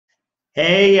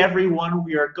Hey everyone,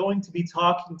 we are going to be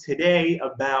talking today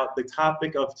about the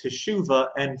topic of teshuvah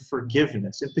and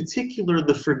forgiveness, in particular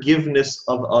the forgiveness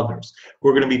of others.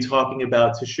 We're going to be talking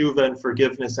about teshuvah and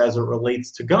forgiveness as it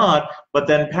relates to God, but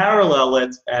then parallel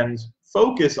it and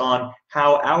focus on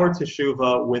how our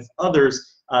teshuvah with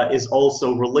others is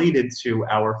also related to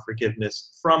our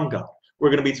forgiveness from God. We're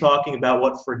going to be talking about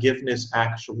what forgiveness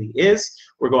actually is.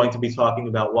 We're going to be talking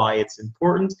about why it's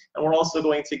important, and we're also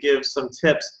going to give some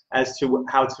tips as to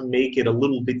how to make it a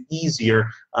little bit easier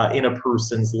in a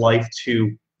person's life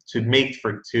to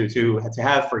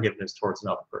have forgiveness towards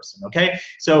another person. Okay,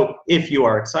 so if you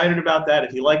are excited about that,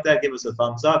 if you like that, give us a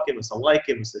thumbs up, give us a like,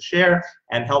 give us a share,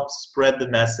 and help spread the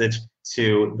message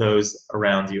to those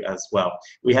around you as well.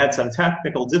 We had some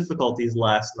technical difficulties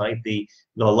last night. The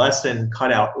lesson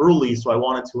cut out early, so I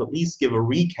wanted to at least give a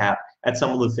recap at some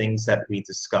of the things that we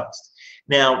discussed.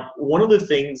 Now, one of the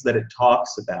things that it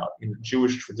talks about in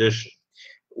Jewish tradition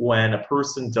when a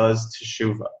person does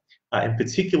teshuvah, in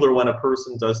particular when a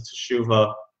person does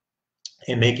teshuvah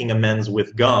in making amends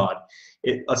with God,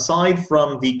 aside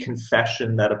from the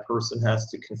confession that a person has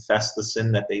to confess the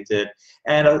sin that they did,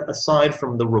 and aside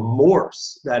from the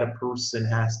remorse that a person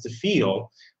has to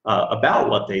feel about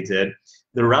what they did,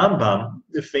 the Rambam,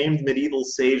 the famed medieval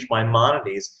sage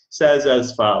Maimonides, says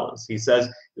as follows. He says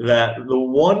that the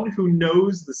one who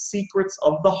knows the secrets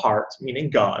of the heart, meaning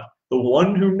God, the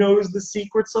one who knows the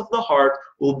secrets of the heart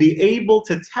will be able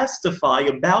to testify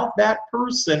about that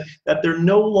person that they're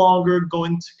no longer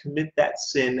going to commit that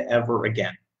sin ever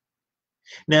again.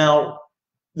 Now,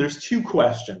 there's two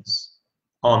questions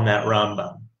on that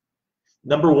Rambam.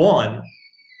 Number one,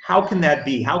 how can that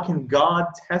be? How can God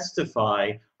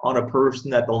testify on a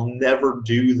person that they'll never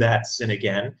do that sin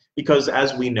again? Because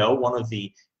as we know, one of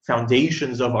the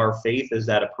foundations of our faith is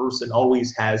that a person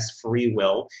always has free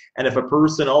will. And if a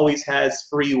person always has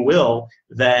free will,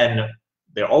 then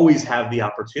they always have the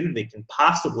opportunity, they can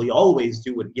possibly always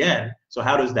do it again. So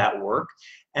how does that work?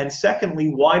 And secondly,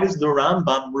 why does the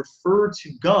Rambam refer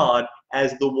to God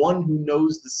as the one who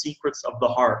knows the secrets of the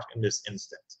heart in this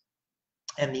instance?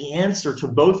 And the answer to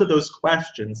both of those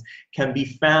questions can be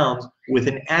found with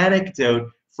an anecdote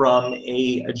from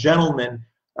a gentleman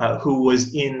who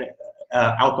was in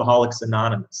Alcoholics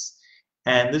Anonymous.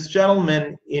 And this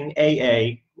gentleman in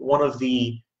AA, one of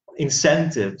the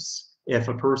incentives, if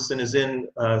a person is in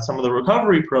some of the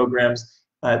recovery programs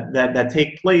that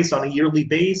take place on a yearly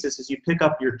basis, is you pick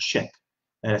up your chip.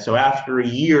 So after a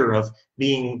year of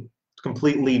being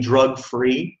completely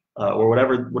drug-free, or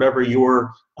whatever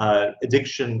your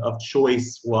addiction of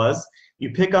choice was, you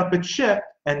pick up a chip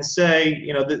and say,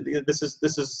 you know,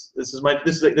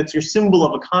 that's your symbol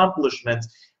of accomplishment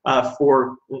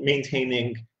for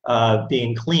maintaining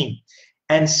being clean.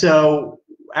 And so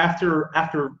after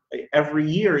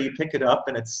every year you pick it up,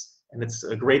 and it's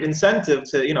a great incentive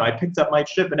to, you know, I picked up my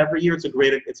chip, and every year it's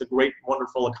a great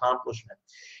wonderful accomplishment.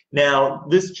 Now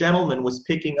this gentleman was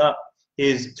picking up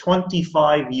his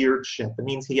 25-year chip. It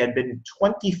means he had been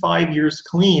 25 years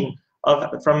clean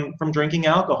from drinking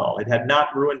alcohol. It had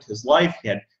not ruined his life. He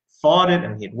had fought it,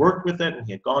 and he had worked with it, and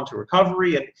he had gone to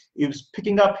recovery, and he was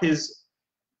picking up his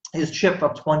chip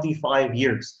of 25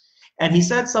 years. And he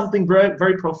said something very,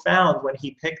 very profound when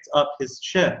he picked up his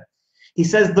chip. He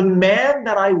says, the man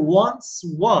that I once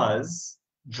was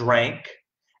drank,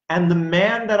 and the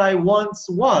man that I once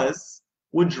was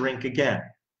would drink again.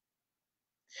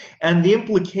 And the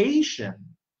implication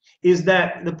is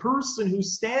that the person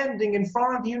who's standing in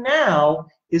front of you now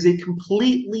is a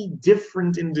completely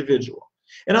different individual.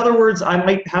 In other words, I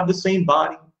might have the same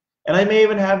body, and I may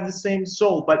even have the same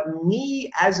soul, but me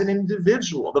as an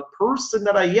individual, the person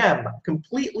that I am,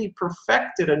 completely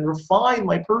perfected and refined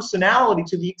my personality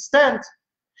to the extent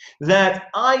that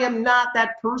I am not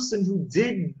that person who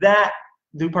did that,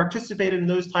 who participated in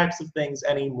those types of things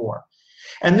anymore.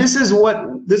 And this is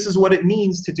what it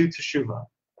means to do teshuvah.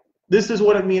 This is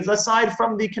what it means. Aside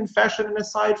from the confession and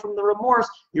aside from the remorse,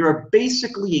 you're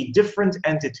basically a different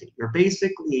entity. You're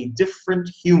basically a different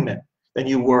human than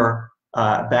you were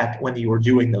back when you were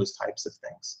doing those types of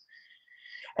things.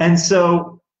 And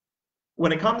so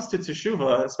when it comes to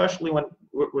teshuvah, especially with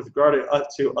regard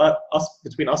to us,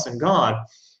 between us and God,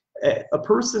 a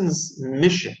person's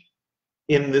mission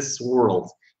in this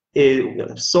world,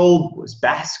 the soul was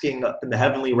basking up in the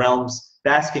heavenly realms,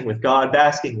 basking with God,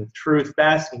 basking with truth,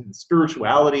 basking in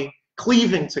spirituality,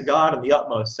 cleaving to God in the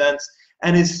utmost sense,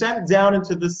 and is sent down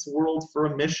into this world for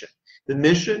a mission. The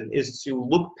mission is to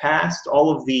look past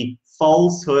all of the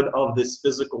falsehood of this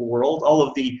physical world, all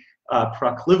of the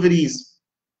proclivities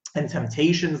and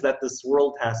temptations that this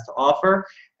world has to offer,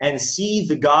 and see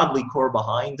the godly core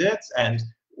behind it, and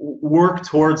work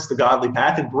towards the godly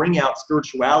path and bring out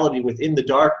spirituality within the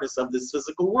darkness of this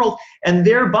physical world, and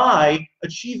thereby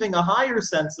achieving a higher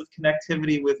sense of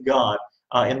connectivity with God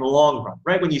in the long run,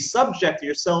 right? When you subject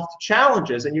yourself to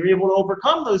challenges and you're able to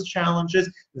overcome those challenges,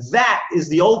 that is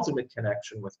the ultimate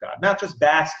connection with God, not just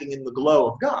basking in the glow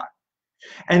of God.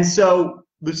 And so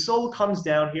the soul comes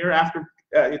down here after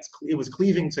it was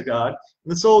cleaving to God,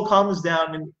 and the soul comes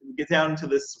down and get down into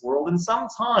this world, and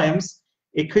sometimes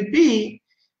it could be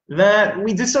that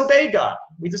we disobey God.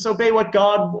 We disobey what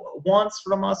God wants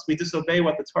from us. We disobey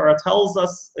what the Torah tells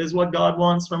us is what God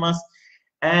wants from us,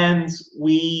 and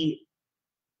we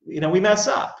mess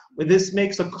up. This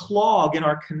makes a clog in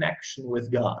our connection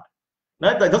with God.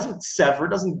 That doesn't sever,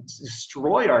 doesn't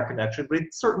destroy our connection, but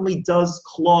it certainly does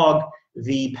clog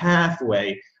the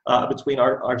pathway between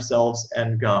ourselves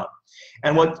and God.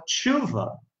 And what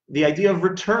tshuva, the idea of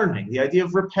returning, the idea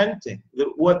of repenting,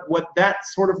 what that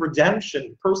sort of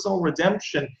redemption, personal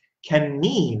redemption, can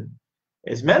mean,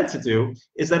 is meant to do,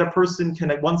 is that a person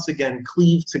can once again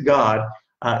cleave to God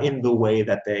in the way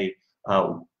that they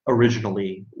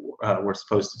originally were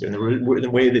supposed to do, in the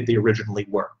way that they originally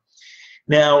were.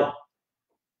 Now,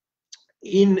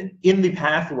 in the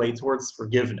pathway towards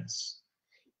forgiveness,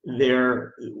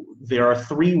 there are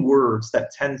three words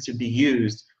that tend to be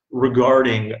used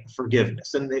regarding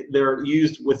forgiveness, and they're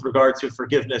used with regard to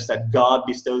forgiveness that God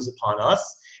bestows upon us,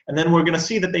 and then we're going to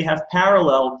see that they have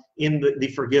parallel in the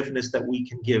forgiveness that we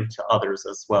can give to others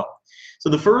as well. So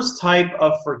the first type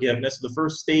of forgiveness, the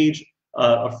first stage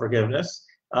of forgiveness,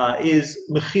 is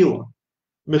mechila.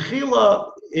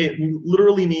 Mechila, it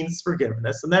literally means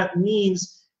forgiveness, and that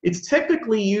means it's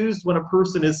typically used when a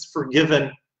person is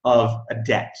forgiven of a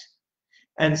debt.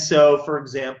 And so, for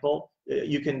example,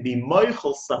 you can be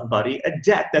moichel somebody a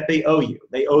debt that they owe you.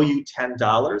 They owe you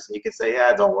 $10, and you can say,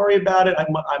 yeah, don't worry about it.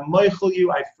 I'm moichel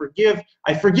you. I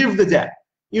forgive the debt.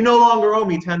 You no longer owe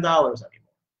me $10 anymore.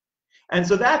 And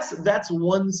so that's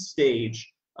one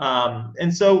stage.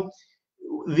 And so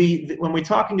when we're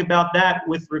talking about that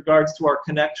with regards to our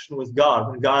connection with God,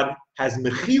 when God has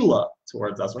mechila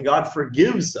towards us, when God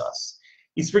forgives us,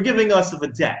 He's forgiving us of a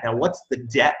debt. Now, what's the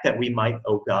debt that we might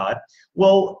owe God?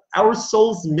 Well, our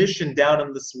soul's mission down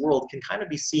in this world can kind of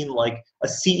be seen like a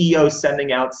CEO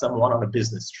sending out someone on a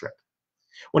business trip.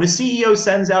 When a CEO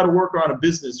sends out a worker on a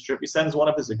business trip, he sends one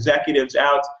of his executives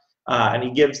out and he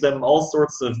gives them all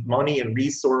sorts of money and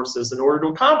resources in order to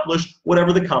accomplish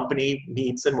whatever the company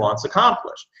needs and wants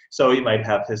accomplished. So he might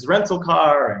have his rental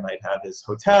car, he might have his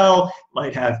hotel,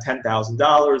 might have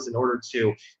 $10,000 in order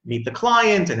to meet the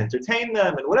client and entertain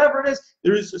them, and whatever it is,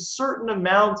 there is a certain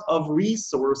amount of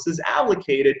resources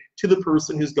allocated to the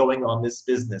person who's going on this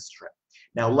business trip.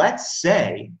 Now, let's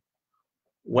say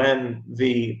when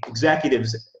the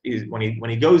executives, when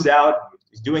he goes out,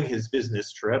 he's doing his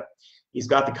business trip, he's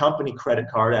got the company credit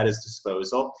card at his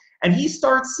disposal, and he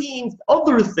starts seeing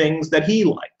other things that he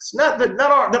likes,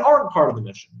 that aren't part of the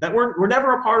mission, that were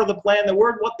never a part of the plan, that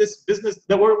weren't what this business,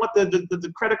 that weren't what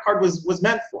the credit card was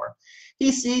meant for.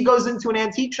 He goes into an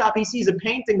antique shop, he sees a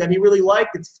painting that he really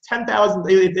liked. It's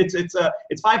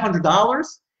it's $500,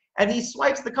 and he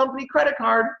swipes the company credit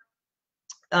card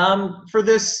for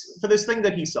this thing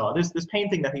that he saw, this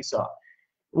painting that he saw.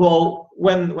 Well,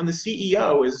 when the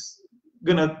CEO is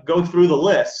going to go through the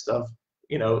list of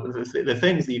the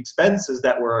things, the expenses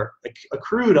that were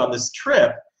accrued on this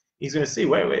trip, he's going to see,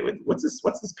 wait, what's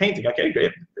this painting? Okay,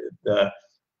 great. The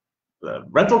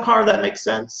rental car, that makes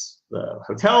sense. The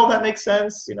hotel, that makes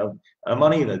sense.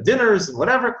 Money, the dinners and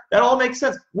whatever, that all makes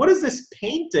sense. What is this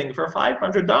painting for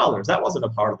 $500? That wasn't a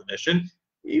part of the mission.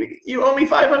 You owe me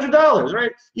 $500,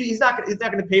 right? He's not going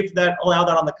to pay for that, allow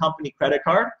that on the company credit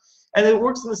card. And it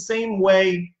works in the same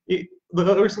way. It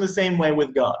works in the same way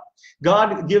with God.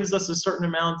 God gives us a certain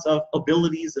amount of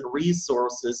abilities and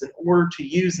resources in order to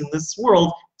use in this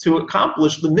world to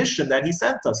accomplish the mission that He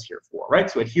sent us here for, right?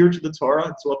 To adhere to the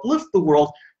Torah, to uplift the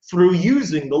world through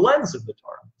using the lens of the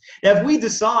Torah. Now, if we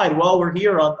decide while we're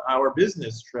here on our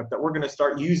business trip that we're going to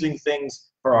start using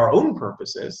things for our own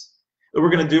purposes, that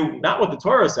we're going to do not what the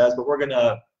Torah says, but we're going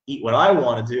to eat what I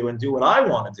want to do and do what I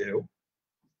want to do,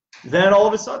 then all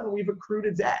of a sudden we've accrued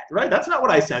a debt, right? That's not what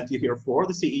I sent you here for.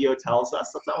 The CEO tells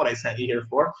us that's not what I sent you here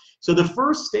for. So the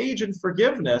first stage in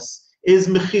forgiveness is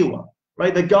mechila,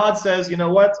 right? That God says, you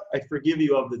know what? I forgive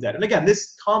you of the debt. And again,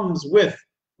 this comes with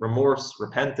remorse,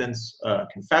 repentance,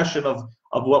 confession of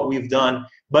what we've done.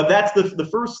 But that's the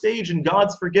first stage in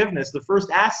God's forgiveness. The first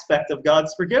aspect of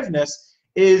God's forgiveness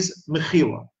is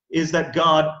mechila, is that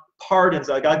God pardons,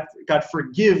 God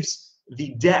forgives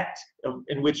the debt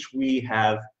in which we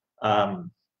have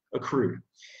accrued.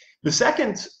 The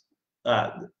second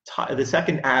the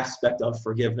second aspect of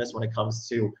forgiveness when it comes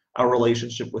to our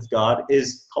relationship with God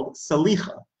is called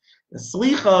salicha.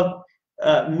 Salicha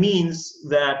means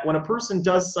that when a person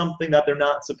does something that they're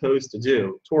not supposed to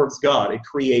do towards God, it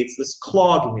creates this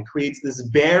clogging, it creates this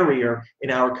barrier in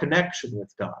our connection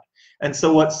with God. And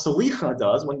so what salicha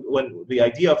does, when the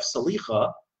idea of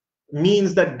salicha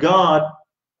means that God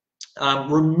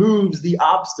removes the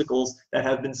obstacles that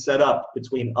have been set up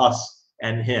between us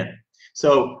and Him.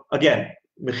 So again,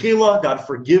 mechila, God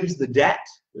forgives the debt.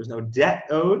 There's no debt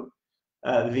owed.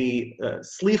 The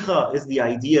slicha is the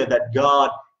idea that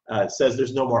God says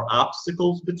there's no more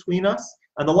obstacles between us.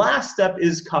 And the last step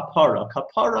is kapara.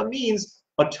 Kapara means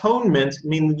atonement,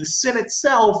 meaning the sin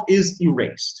itself is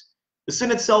erased. The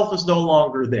sin itself is no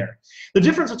longer there. The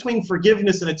difference between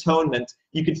forgiveness and atonement,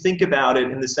 you could think about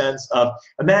it in the sense of,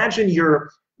 imagine you're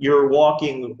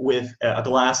walking with a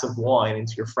glass of wine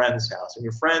into your friend's house, and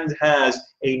your friend has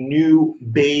a new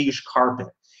beige carpet.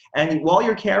 And while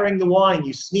you're carrying the wine,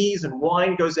 you sneeze and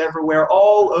wine goes everywhere,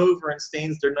 all over, and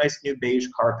stains their nice new beige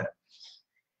carpet.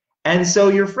 And so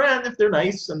your friend, if they're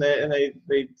nice and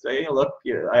they say, look,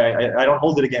 I don't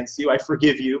hold it against you, I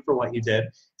forgive you for what you did.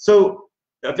 So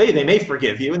they may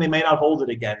forgive you and they may not hold it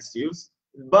against you,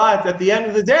 but at the end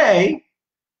of the day,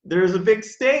 there's a big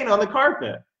stain on the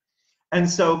carpet. And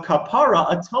so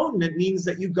kapara, atonement, means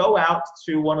that you go out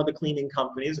to one of the cleaning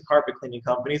companies, the carpet cleaning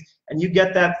companies, and you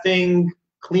get that thing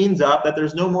cleaned up, that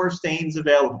there's no more stains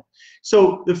available.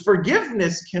 So the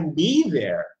forgiveness can be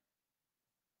there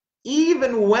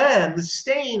even when the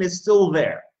stain is still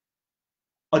there.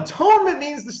 Atonement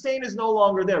means the stain is no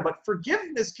longer there, but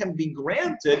forgiveness can be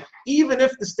granted even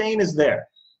if the stain is there.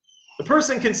 The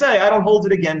person can say, I don't hold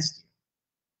it against you.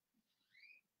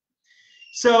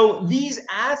 So these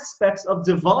aspects of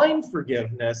divine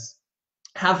forgiveness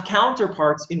have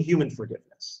counterparts in human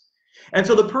forgiveness. And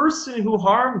so the person who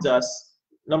harmed us,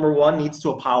 number one, needs to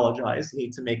apologize,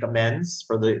 needs to make amends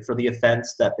for the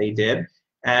offense that they did.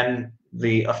 And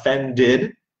the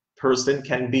offended person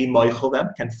can be moichel them,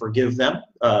 can forgive them,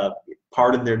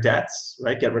 pardon their debts,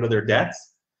 right? Get rid of their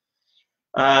debts.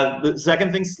 The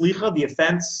second thing, slicha, the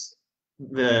offense,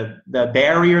 the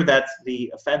barrier that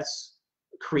the offense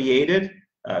created,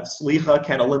 slicha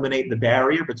can eliminate the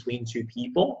barrier between two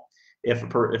people if a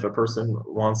person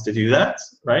wants to do that,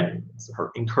 right? It's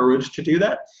encouraged to do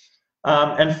that.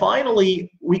 And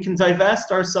finally, we can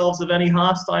divest ourselves of any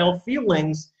hostile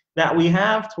feelings that we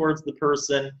have towards the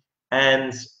person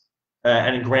and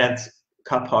grant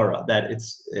kapara, that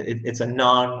it's a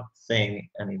non-thing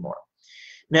anymore.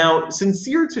 Now,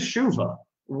 sincere teshuvah,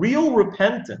 real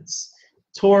repentance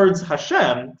towards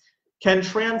Hashem, can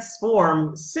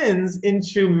transform sins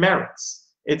into merits.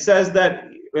 It says that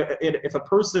if a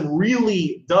person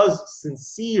really does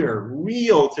sincere,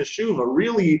 real teshuvah,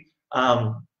 really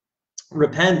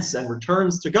repents and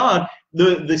returns to God,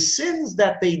 the sins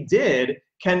that they did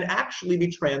can actually be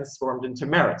transformed into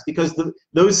merits, because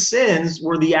those sins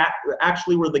were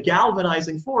actually the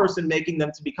galvanizing force in making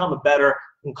them to become a better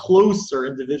and closer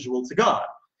individual to God.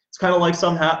 It's kind of like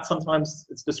sometimes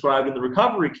it's described in the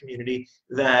recovery community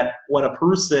that when a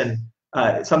person,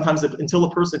 sometimes until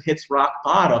a person hits rock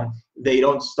bottom, they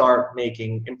don't start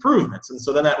making improvements. And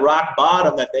so then that rock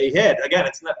bottom that they hit, again,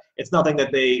 it's nothing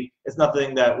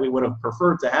that we would have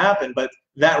preferred to happen, but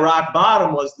that rock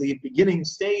bottom was the beginning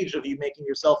stage of you making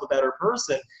yourself a better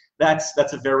person. That's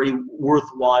a very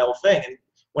worthwhile thing. And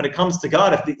when it comes to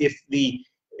God, if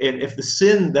the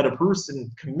sin that a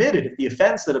person committed, if the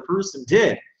offense that a person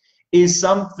did is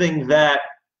something that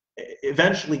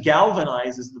eventually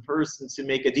galvanizes the person to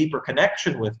make a deeper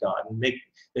connection with God, and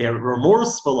they are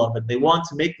remorseful of it, they want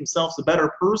to make themselves a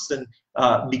better person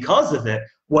because of it,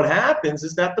 what happens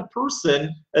is that the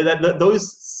person,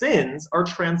 those sins are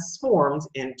transformed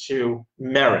into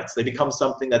merits. They become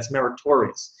something that's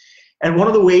meritorious. And one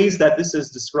of the ways that this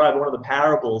is described, one of the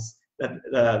parables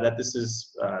that this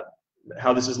is,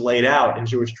 how this is laid out in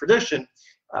Jewish tradition,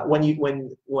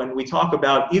 when we talk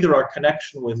about either our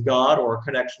connection with God or our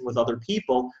connection with other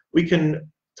people, we can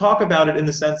talk about it in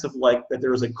the sense of like that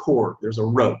there is a cord, there's a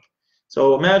rope.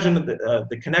 So imagine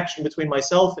the connection between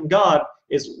myself and God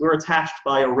is we're attached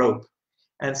by a rope.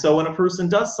 And so when a person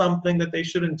does something that they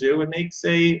shouldn't do, it makes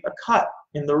a cut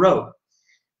in the rope.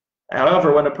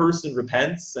 However, when a person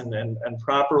repents and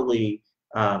properly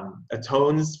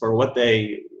atones for what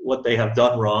they have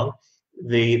done wrong,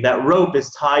 that rope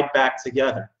is tied back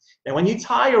together. And when you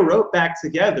tie a rope back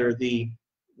together,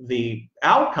 the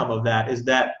outcome of that is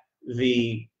that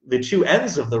the two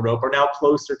ends of the rope are now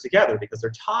closer together because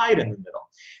they're tied in the middle.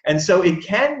 And so it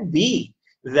can be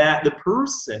that the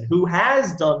person who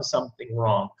has done something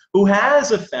wrong, who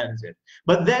has offended,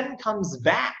 but then comes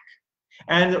back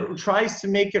and tries to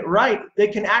make it right, they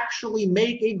can actually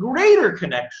make a greater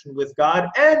connection with God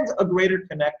and a greater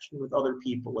connection with other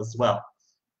people as well.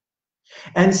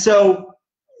 And so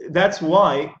that's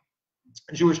why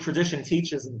Jewish tradition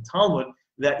teaches in the Talmud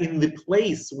that in the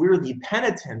place where the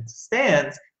penitent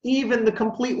stands, even the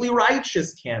completely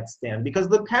righteous can't stand, because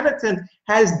the penitent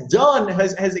has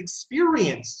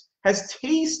experienced, has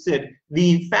tasted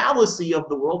the fallacy of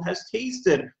the world, has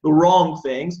tasted the wrong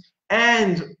things,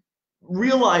 and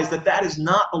realized that that is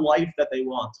not the life that they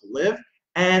want to live,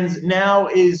 and now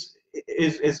is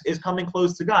coming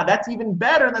close to God. That's even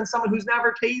better than someone who's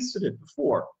never tasted it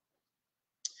before.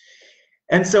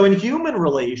 And so in human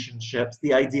relationships,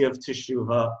 the idea of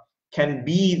teshuvah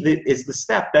is the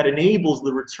step that enables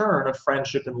the return of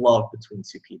friendship and love between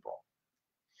two people.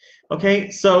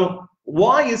 Okay, so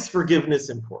why is forgiveness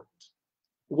important?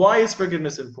 Why is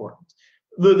forgiveness important?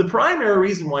 The primary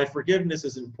reason why forgiveness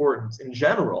is important in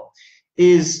general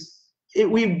is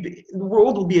the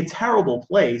world would be a terrible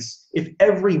place if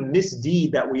every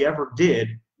misdeed that we ever did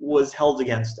was held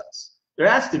against us. There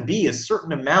has to be a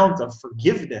certain amount of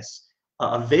forgiveness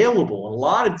available and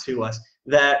allotted to us,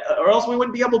 or else we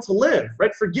wouldn't be able to live,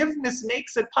 right? Forgiveness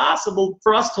makes it possible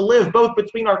for us to live both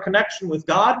between our connection with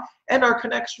God and our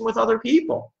connection with other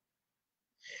people.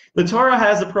 The Torah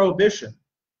has a prohibition.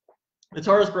 The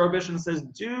Torah's prohibition says,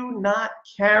 do not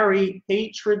carry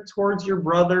hatred towards your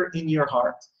brother in your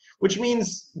heart, which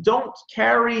means don't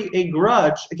carry a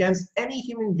grudge against any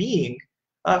human being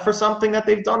for something that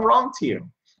they've done wrong to you.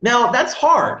 Now, that's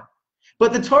hard,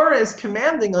 but the Torah is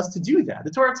commanding us to do that. The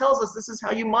Torah tells us this is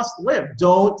how you must live.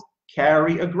 Don't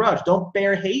carry a grudge. Don't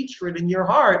bear hatred in your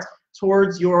heart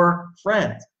towards your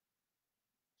friend.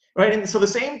 Right? And so the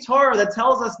same Torah that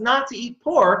tells us not to eat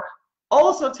pork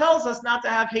also tells us not to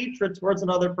have hatred towards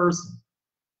another person.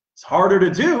 It's harder to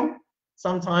do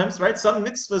sometimes, right? Some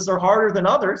mitzvahs are harder than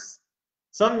others.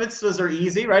 Some mitzvahs are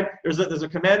easy, right? There's a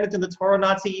commandment in the Torah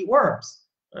not to eat worms.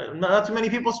 Not too many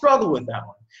people struggle with that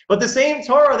one. But the same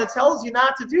Torah that tells you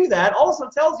not to do that also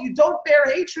tells you don't bear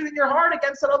hatred in your heart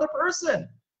against another person.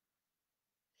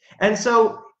 And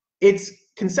so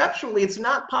conceptually, it's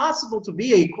not possible to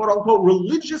be a quote-unquote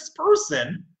religious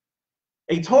person,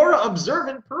 a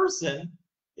Torah-observant person,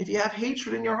 if you have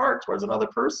hatred in your heart towards another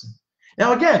person.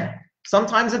 Now again,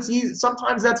 sometimes it's easy,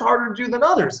 sometimes that's harder to do than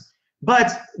others.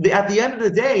 But at the end of the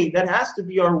day, that has to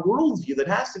be our worldview, that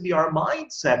has to be our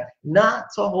mindset, not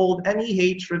to hold any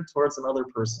hatred towards another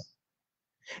person.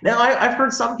 Now, I've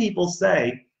heard some people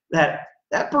say that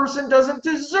that person doesn't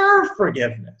deserve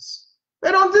forgiveness.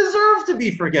 They don't deserve to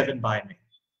be forgiven by me.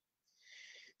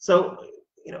 So,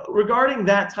 regarding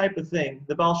that type of thing,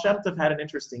 the Baal Shem Tov had an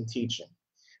interesting teaching.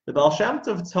 The Baal Shem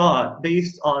Tov taught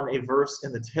based on a verse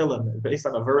in the Tehillim, based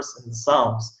on a verse in the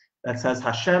Psalms, that says,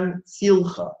 Hashem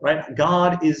tzilcha, right?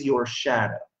 God is your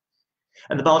shadow.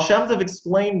 And the Baal Shem Tov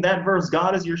explained that verse,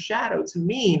 God is your shadow, to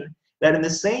mean that in the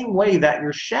same way that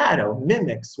your shadow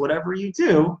mimics whatever you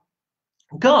do,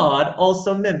 God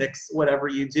also mimics whatever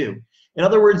you do. In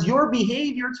other words, your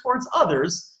behavior towards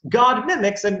others, God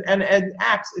mimics and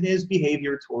acts in his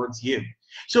behavior towards you.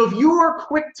 So if you are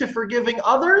quick to forgiving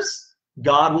others,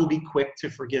 God will be quick to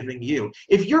forgiving you.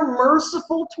 If you're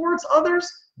merciful towards others,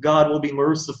 God will be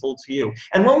merciful to you.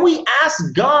 And when we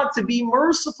ask God to be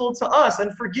merciful to us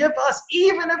and forgive us,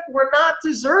 even if we're not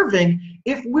deserving,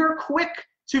 if we're quick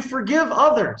to forgive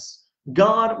others,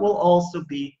 God will also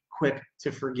be quick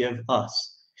to forgive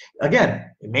us.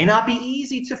 Again, it may not be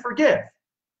easy to forgive.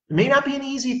 It may not be an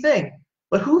easy thing.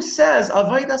 But who says,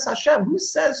 Avodas Hashem, who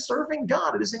says serving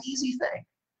God is an easy thing?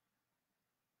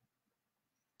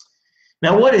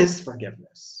 Now, what is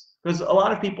forgiveness? Because a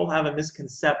lot of people have a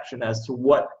misconception as to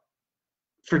what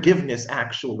forgiveness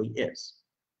actually is.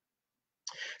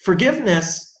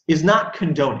 Forgiveness is not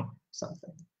condoning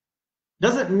something. It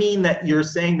doesn't mean that you're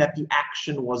saying that the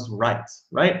action was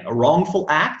right? A wrongful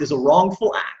act is a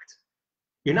wrongful act.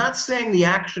 You're not saying the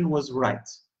action was right.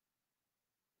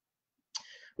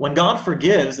 When God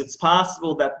forgives, it's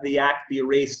possible that the act be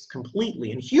erased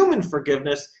completely. In human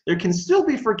forgiveness, there can still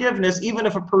be forgiveness even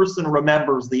if a person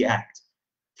remembers the act.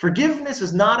 Forgiveness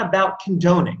is not about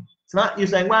condoning. It's not you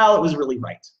saying, well, it was really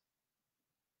right.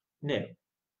 No.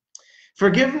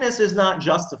 Forgiveness is not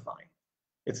justifying.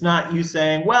 It's not you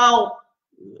saying, well,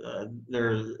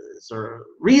 there's a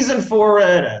reason for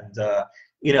it, and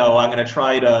I'm going to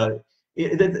try to.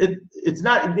 It's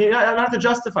not, you don't have to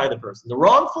justify the person. The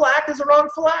wrongful act is a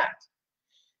wrongful act.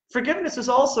 Forgiveness is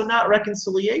also not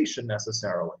reconciliation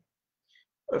necessarily.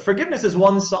 Forgiveness is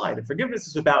one side. Forgiveness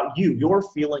is about you, your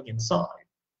feeling inside.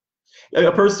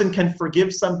 A person can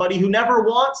forgive somebody who never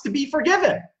wants to be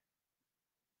forgiven.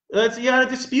 You had a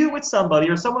dispute with somebody,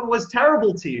 or someone was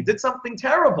terrible to you, did something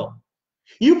terrible.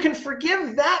 You can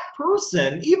forgive that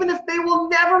person even if they will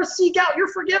never seek out your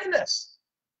forgiveness.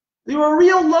 They were a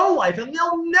real lowlife and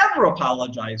they'll never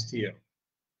apologize to you.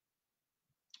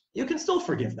 You can still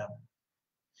forgive them.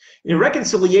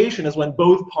 Reconciliation is when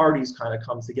both parties kind of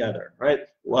come together, right?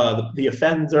 The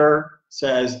offender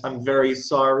says, "I'm very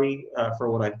sorry for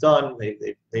what I've done."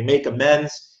 They make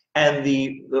amends, and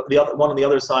the one on the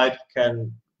other side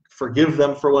can forgive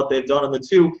them for what they've done, and the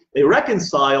two, they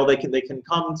reconcile. They can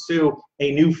come to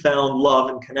a newfound love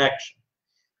and connection.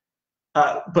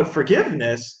 But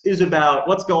forgiveness is about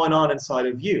what's going on inside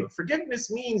of you.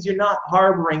 Forgiveness means you're not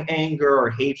harboring anger or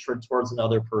hatred towards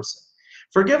another person.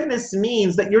 Forgiveness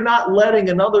means that you're not letting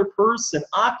another person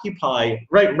occupy,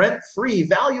 right, rent-free,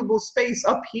 valuable space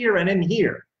up here and in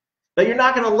here. That you're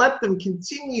not going to let them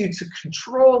continue to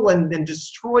control and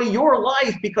destroy your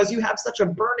life because you have such a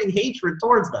burning hatred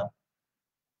towards them.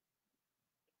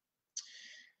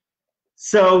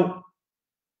 So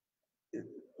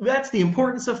that's the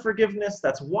importance of forgiveness.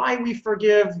 That's why we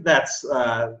forgive. That's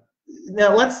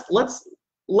now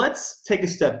let's take a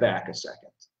step back a second.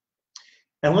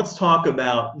 And let's talk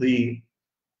about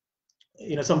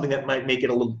something that might make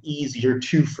it a little easier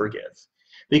to forgive.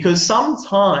 Because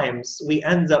sometimes we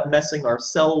end up messing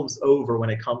ourselves over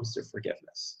when it comes to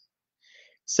forgiveness.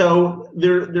 So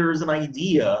there's an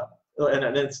idea,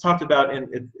 and it's talked about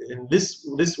in this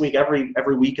week,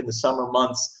 every week in the summer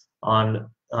months on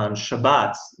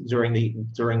Shabbat during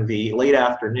the late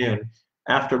afternoon,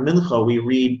 after Mincha, we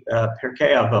read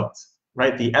Pirkei Avot,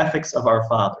 right? The Ethics of Our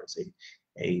Fathers.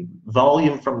 A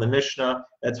volume from the Mishnah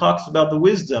that talks about the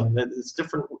wisdom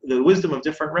the wisdom of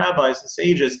different rabbis and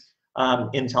sages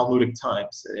in Talmudic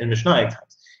times, in Mishnaic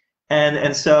times,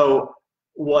 and so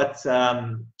what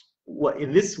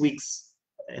in this week's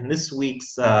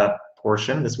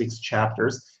portion, this week's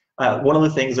chapters, one of the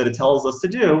things that it tells us to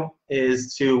do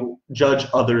is to judge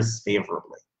others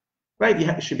favorably, right?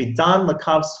 It should be dan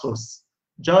lakav zchus,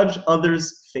 judge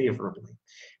others favorably.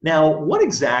 Now, what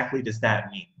exactly does that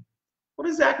mean? What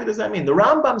exactly does that mean? The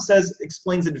Rambam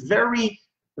explains it very,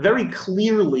 very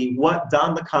clearly what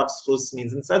dan lakav zchus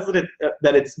means, and says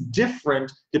that it's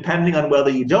different depending on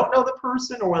whether you don't know the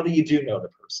person or whether you do know the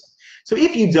person. So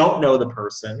if you don't know the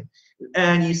person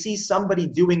and you see somebody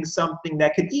doing something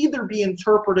that could either be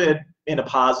interpreted in a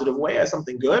positive way as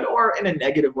something good or in a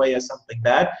negative way as something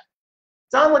bad,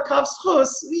 dan lakav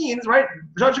zchus means, right,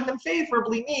 judging them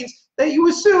favorably means that you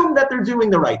assume that they're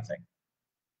doing the right thing.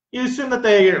 You assume that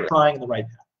they are trying in the right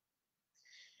path.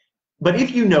 But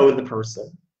if you know the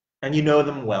person and you know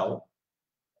them well,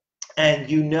 and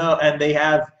you know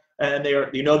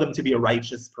them to be a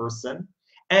righteous person,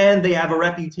 and they have a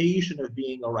reputation of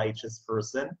being a righteous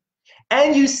person,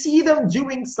 and you see them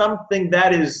doing something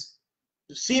that is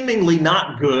seemingly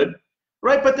not good,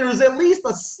 right? But there's at least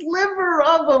a sliver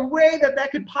of a way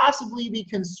that could possibly be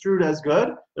construed as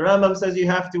good. The Rambam says you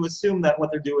have to assume that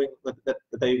what they're doing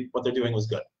was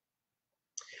good.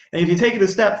 And if you take it a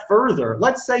step further,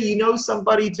 let's say you know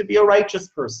somebody to be a righteous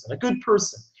person, a good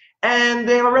person, and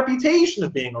they have a reputation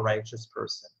of being a righteous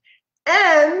person,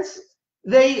 and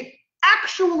they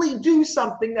actually do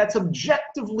something that's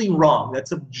objectively wrong,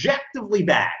 that's objectively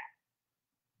bad.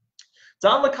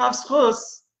 Dan lakav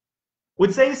zchus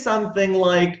would say something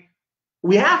like,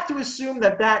 we have to assume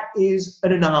that is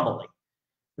an anomaly,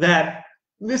 that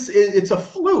it's a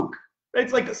fluke.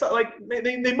 It's like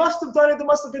they must have done it. There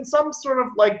must have been some sort of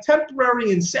like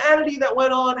temporary insanity that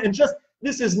went on, and just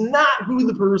this is not who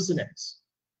the person is.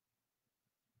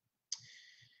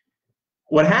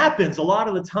 What happens a lot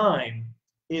of the time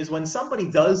is when somebody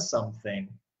does something,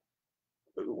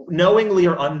 knowingly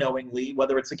or unknowingly,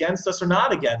 whether it's against us or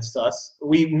not against us,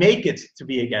 we make it to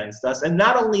be against us. And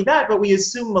not only that, but we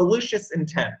assume malicious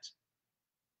intent.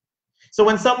 So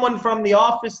when someone from the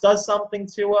office does something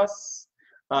to us,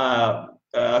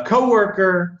 a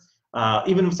coworker,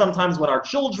 even sometimes when our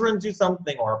children do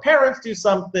something, or our parents do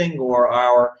something, or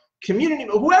our community,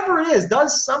 whoever it is,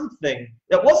 does something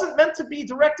that wasn't meant to be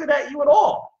directed at you at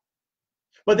all,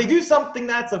 but they do something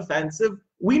that's offensive,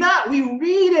 we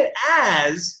read it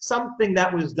as something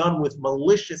that was done with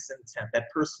malicious intent. That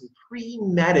person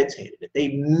premeditated it.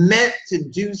 They meant to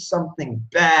do something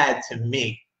bad to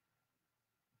me.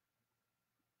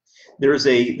 There's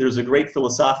a great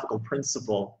philosophical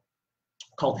principle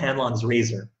called Hanlon's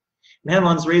razor. And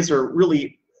Hanlon's razor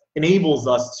really enables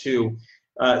us to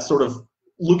sort of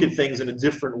look at things in a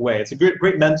different way. It's a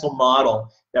great mental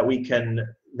model that we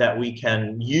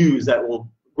can use that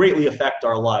will greatly affect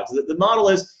our lives. The model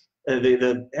is,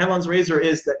 the Haman's razor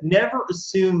is that never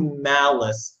assume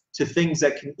malice to things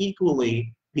that can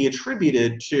equally be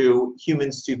attributed to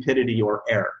human stupidity or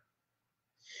error.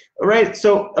 All right,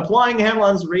 so applying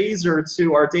Haman's razor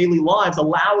to our daily lives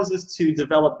allows us to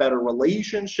develop better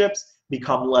relationships,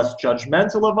 become less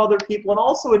judgmental of other people, and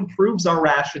also improves our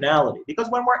rationality. Because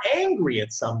when we're angry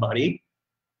at somebody,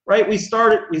 right,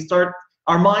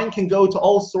 our mind can go to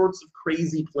all sorts of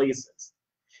crazy places.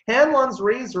 Haman's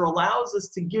razor allows us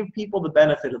to give people the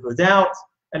benefit of the doubt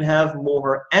and have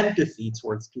more empathy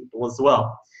towards people as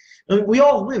well. And we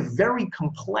all live very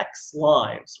complex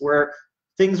lives where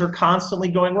things are constantly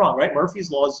going wrong, right?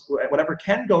 Murphy's Law is whatever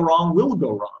can go wrong will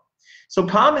go wrong. So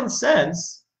common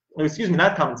sense,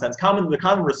 the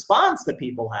common response that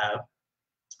people have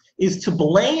is to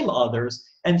blame others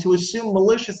and to assume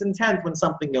malicious intent when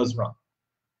something goes wrong.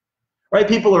 Right?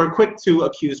 People are quick to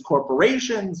accuse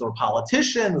corporations or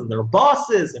politicians, their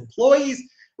bosses, employees,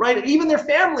 right? Even their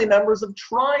family members of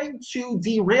trying to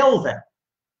derail them.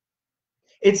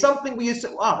 It's something we used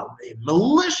to,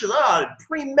 malicious,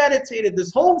 premeditated,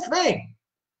 this whole thing.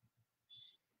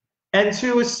 And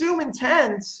to assume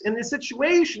intent in this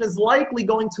situation is likely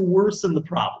going to worsen the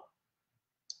problem.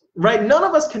 Right? None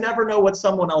of us can ever know what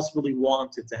someone else really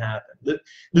wanted to happen.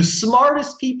 The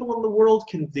smartest people in the world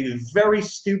can do very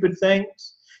stupid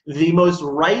things. The most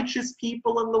righteous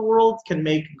people in the world can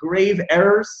make grave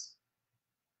errors,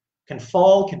 can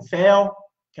fall, can fail,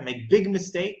 can make big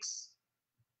mistakes.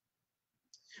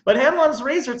 But Haman's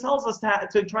razor tells us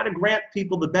to try to grant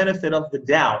people the benefit of the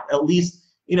doubt, at least,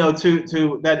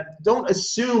 that don't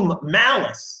assume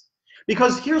malice.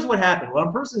 Because here's what happens. When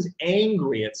a person's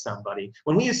angry at somebody,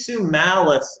 when we assume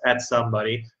malice at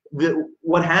somebody,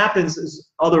 what happens is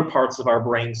other parts of our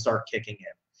brain start kicking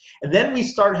in. And then we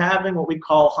start having what we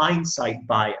call hindsight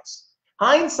bias.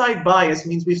 Hindsight bias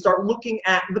means we start looking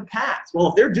at the past. Well,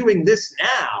 if they're doing this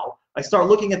now, I start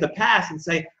looking at the past and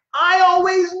say, I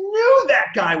always knew that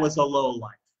guy was a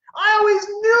lowlife. I always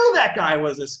knew that guy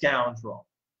was a scoundrel.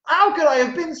 How could I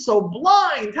have been so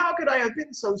blind? How could I have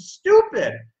been so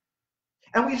stupid?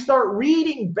 And we start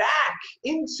reading back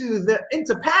into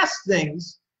past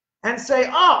things and say,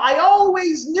 I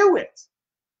always knew it.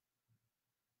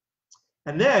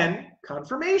 And then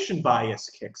confirmation bias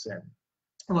kicks in.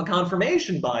 And what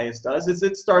confirmation bias does is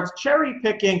it starts cherry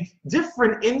picking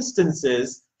different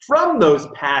instances from those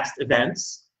past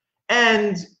events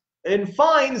and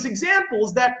finds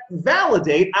examples that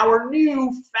validate our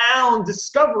newfound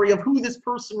discovery of who this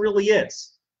person really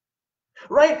is.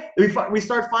 Right? We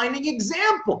start finding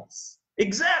examples.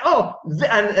 And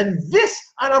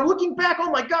I'm looking back, oh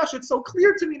my gosh, it's so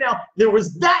clear to me now. There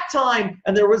was that time,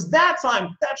 and there was that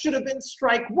time. That should have been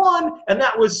strike one, and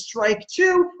that was strike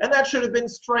two, and that should have been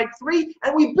strike three.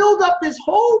 And we build up this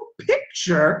whole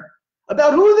picture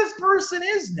about who this person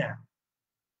is now.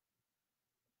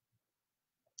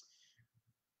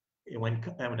 When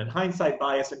hindsight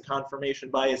bias and confirmation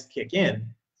bias kick in,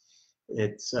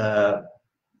 it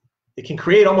can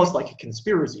create almost like a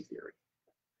conspiracy theory.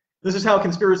 This is how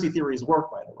conspiracy theories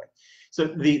work, by the way. So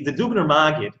the Dubner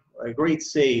Maggid, a great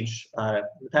sage in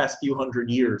the past few hundred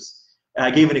years,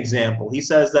 gave an example. He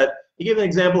says that he gave an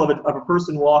example of a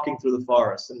person walking through the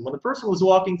forest. And when the person was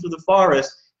walking through the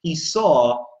forest, he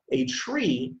saw a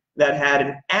tree that had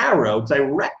an arrow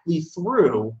directly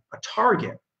through a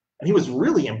target. And he was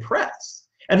really impressed.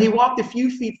 And he walked a few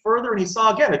feet further and he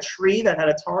saw again a tree that had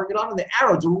a target on it and the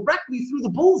arrow directly through the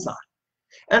bullseye.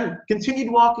 And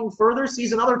continued walking further,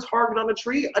 sees another target on a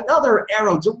tree, another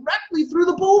arrow directly through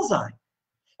the bullseye.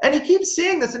 And he keeps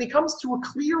seeing this, and he comes to a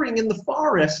clearing in the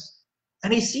forest,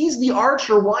 and he sees the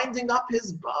archer winding up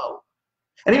his bow.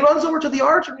 And he runs over to the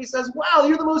archer and he says, wow,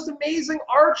 you're the most amazing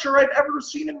archer I've ever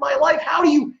seen in my life. How do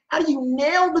you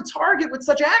nail the target with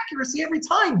such accuracy every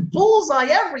time? Bullseye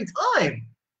every time.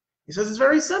 He says, it's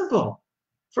very simple.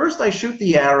 First I shoot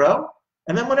the arrow,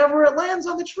 and then whenever it lands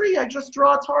on the tree, I just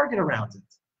draw a target around it.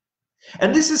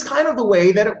 And this is kind of the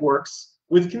way that it works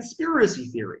with conspiracy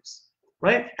theories,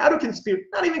 right? Not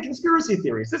even conspiracy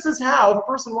theories. This is how, if a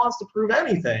person wants to prove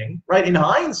anything, right, in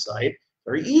hindsight,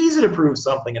 very easy to prove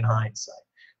something in hindsight,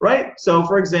 right? So,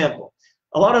 for example,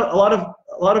 a lot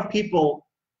of people,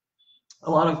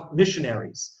 a lot of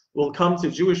missionaries will come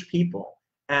to Jewish people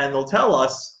and they'll tell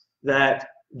us that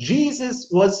Jesus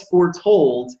was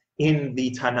foretold in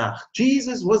the Tanakh.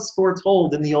 Jesus was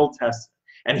foretold in the Old Testament.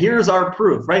 And here's our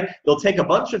proof, right? They'll take a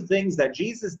bunch of things that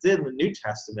Jesus did in the New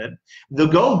Testament, they'll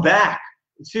go back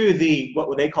to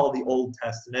what they call the Old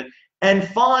Testament, and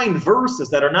find verses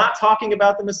that are not talking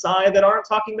about the Messiah, that aren't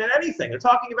talking about anything. They're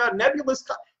talking about nebulous,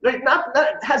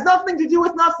 has nothing to do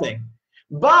with nothing.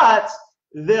 But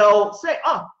they'll say,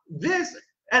 this,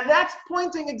 and that's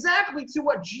pointing exactly to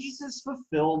what Jesus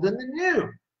fulfilled in the new.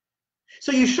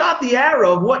 So you shot the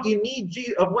arrow of what you need,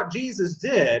 of what Jesus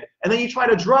did, and then you try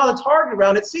to draw the target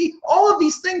around it. See, all of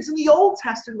these things in the Old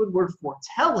Testament were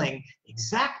foretelling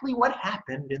exactly what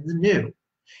happened in the New.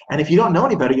 And if you don't know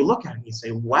any better, you look at it and you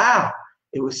say, wow,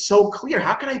 it was so clear.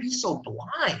 How can I be so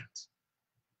blind?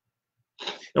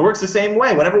 It works the same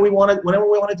way. Whenever we want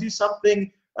to do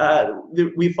something,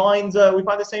 we find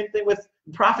the same thing with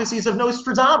prophecies of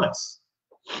Nostradamus,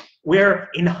 where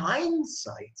in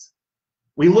hindsight,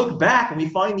 we look back and we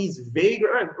find these vague,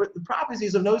 the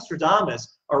prophecies of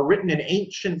Nostradamus are written in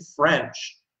ancient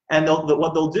French. And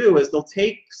what they'll do is they'll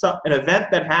take an event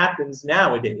that happens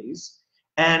nowadays,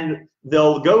 and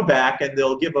they'll go back and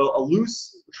they'll give a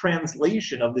loose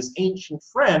translation of this ancient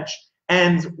French,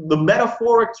 and the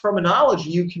metaphoric terminology,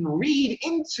 you can read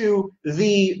into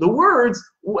the words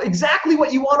exactly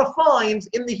what you want to find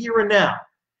in the here and now.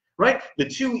 Right? The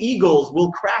two eagles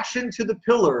will crash into the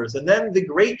pillars, and then the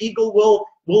great eagle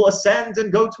will ascend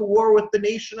and go to war with the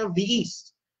nation of the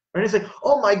east. Right? It's like,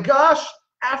 oh my gosh,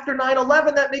 after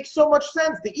 9/11, that makes so much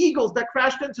sense. The eagles that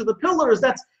crashed into the pillars,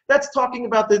 that's talking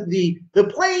about the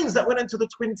planes that went into the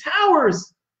Twin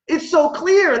Towers. It's so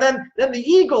clear. And then the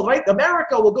eagle, right?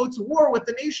 America will go to war with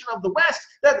the nation of the west,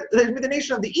 the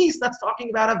nation of the east. That's talking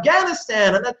about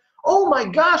Afghanistan. And then, oh my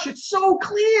gosh, it's so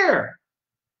clear.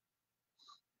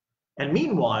 And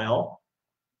meanwhile,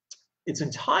 it's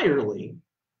entirely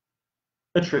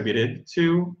attributed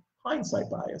to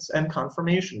hindsight bias and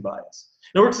confirmation bias.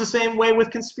 It works the same way with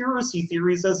conspiracy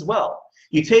theories as well.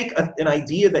 You take an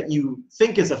idea that you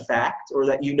think is a fact or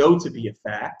that you know to be a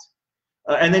fact,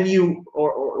 and then you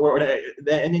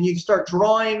start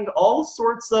drawing all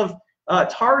sorts of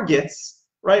targets.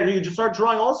 Right? You just start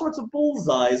drawing all sorts of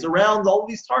bullseyes around all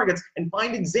these targets and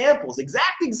find examples,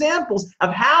 exact examples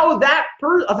of how that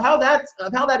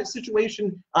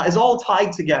situation is all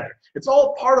tied together. It's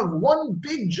all part of one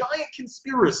big giant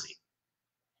conspiracy.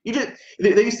 They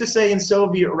used to say in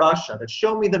Soviet Russia that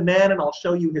show me the man and I'll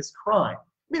show you his crime.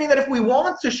 Meaning that if we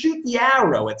want to shoot the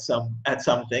arrow at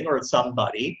something or at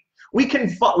somebody, we can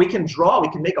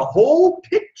make a whole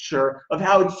picture of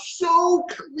how it's so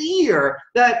clear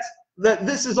that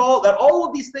all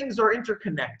of these things are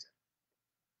interconnected.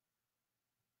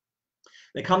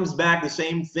 It comes back the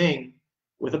same thing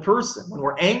with a person when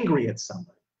we're angry at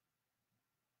somebody,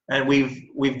 and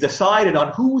we've decided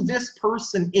on who this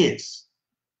person is.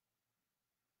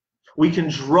 We can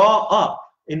draw up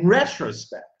in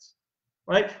retrospect,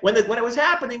 right? When it was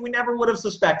happening, we never would have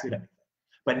suspected anything.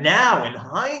 But now, in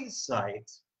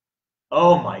hindsight,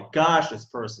 oh my gosh, this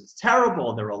person's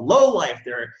terrible. They're a lowlife.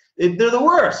 They're the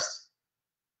worst.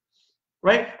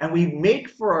 Right? And we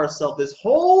make for ourselves this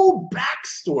whole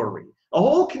backstory, a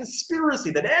whole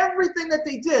conspiracy that everything that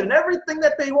they did and everything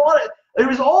that they wanted, there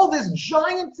was all this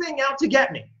giant thing out to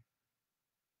get me.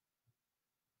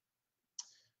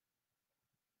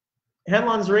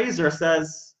 Hanlon's razor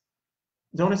says,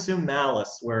 don't assume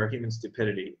malice where human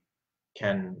stupidity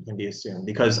can be assumed.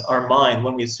 Because our mind,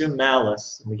 when we assume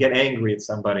malice, and we get angry at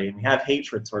somebody, and we have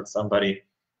hatred towards somebody,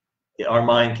 our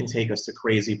mind can take us to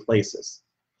crazy places.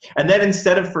 And then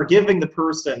instead of forgiving the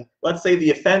person, let's say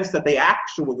the offense that they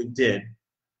actually did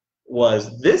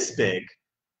was this big,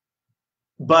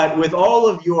 but with all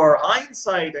of your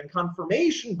hindsight and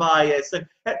confirmation bias, and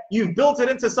you've built it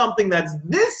into something that's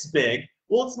this big,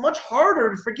 well, it's much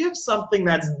harder to forgive something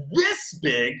that's this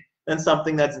big than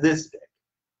something that's this big.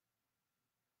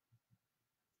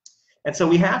 And so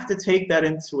we have to take that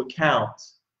into account.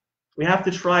 We have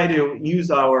to try to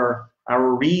use our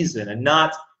reason and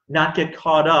not get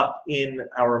caught up in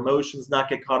our emotions, not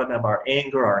get caught up in our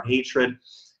anger, our hatred,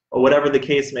 or whatever the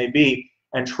case may be,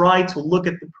 and try to look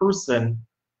at the person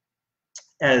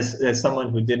as someone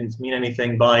who didn't mean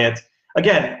anything by it.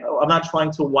 Again, I'm not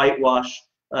trying to whitewash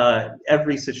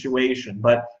every situation,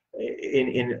 but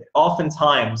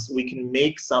oftentimes we can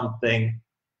make something,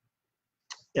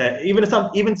 even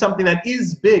something that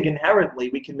is big inherently,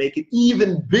 we can make it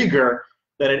even bigger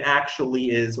than it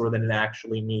actually is or than it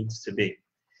actually needs to be.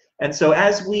 And so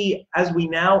as we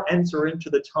now enter into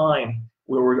the time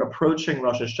where we're approaching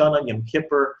Rosh Hashanah, Yom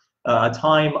Kippur, a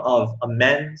time of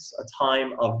amends, a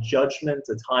time of judgment,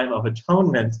 a time of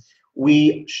atonement,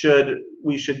 we should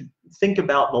think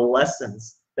about the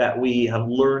lessons that we have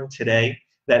learned today,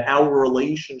 that our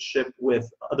relationship with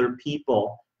other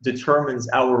people determines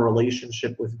our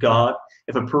relationship with God.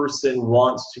 If a person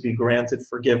wants to be granted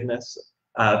forgiveness,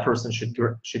 a person should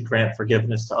grant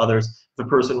forgiveness to others. If a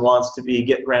person wants to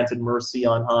get granted mercy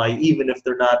on high, even if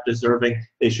they're not deserving,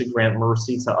 they should grant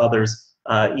mercy to others.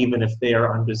 even if they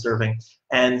are undeserving.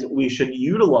 And we should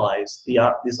utilize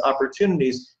these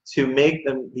opportunities to make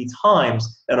them the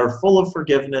times that are full of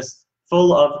forgiveness,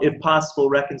 full of, if possible,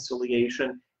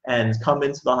 reconciliation, and come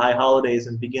into the high holidays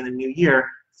and begin a new year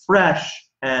fresh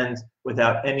and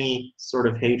without any sort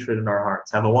of hatred in our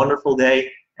hearts. Have a wonderful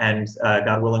day, and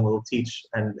God willing, we'll teach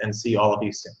and see all of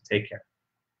you soon. Take care.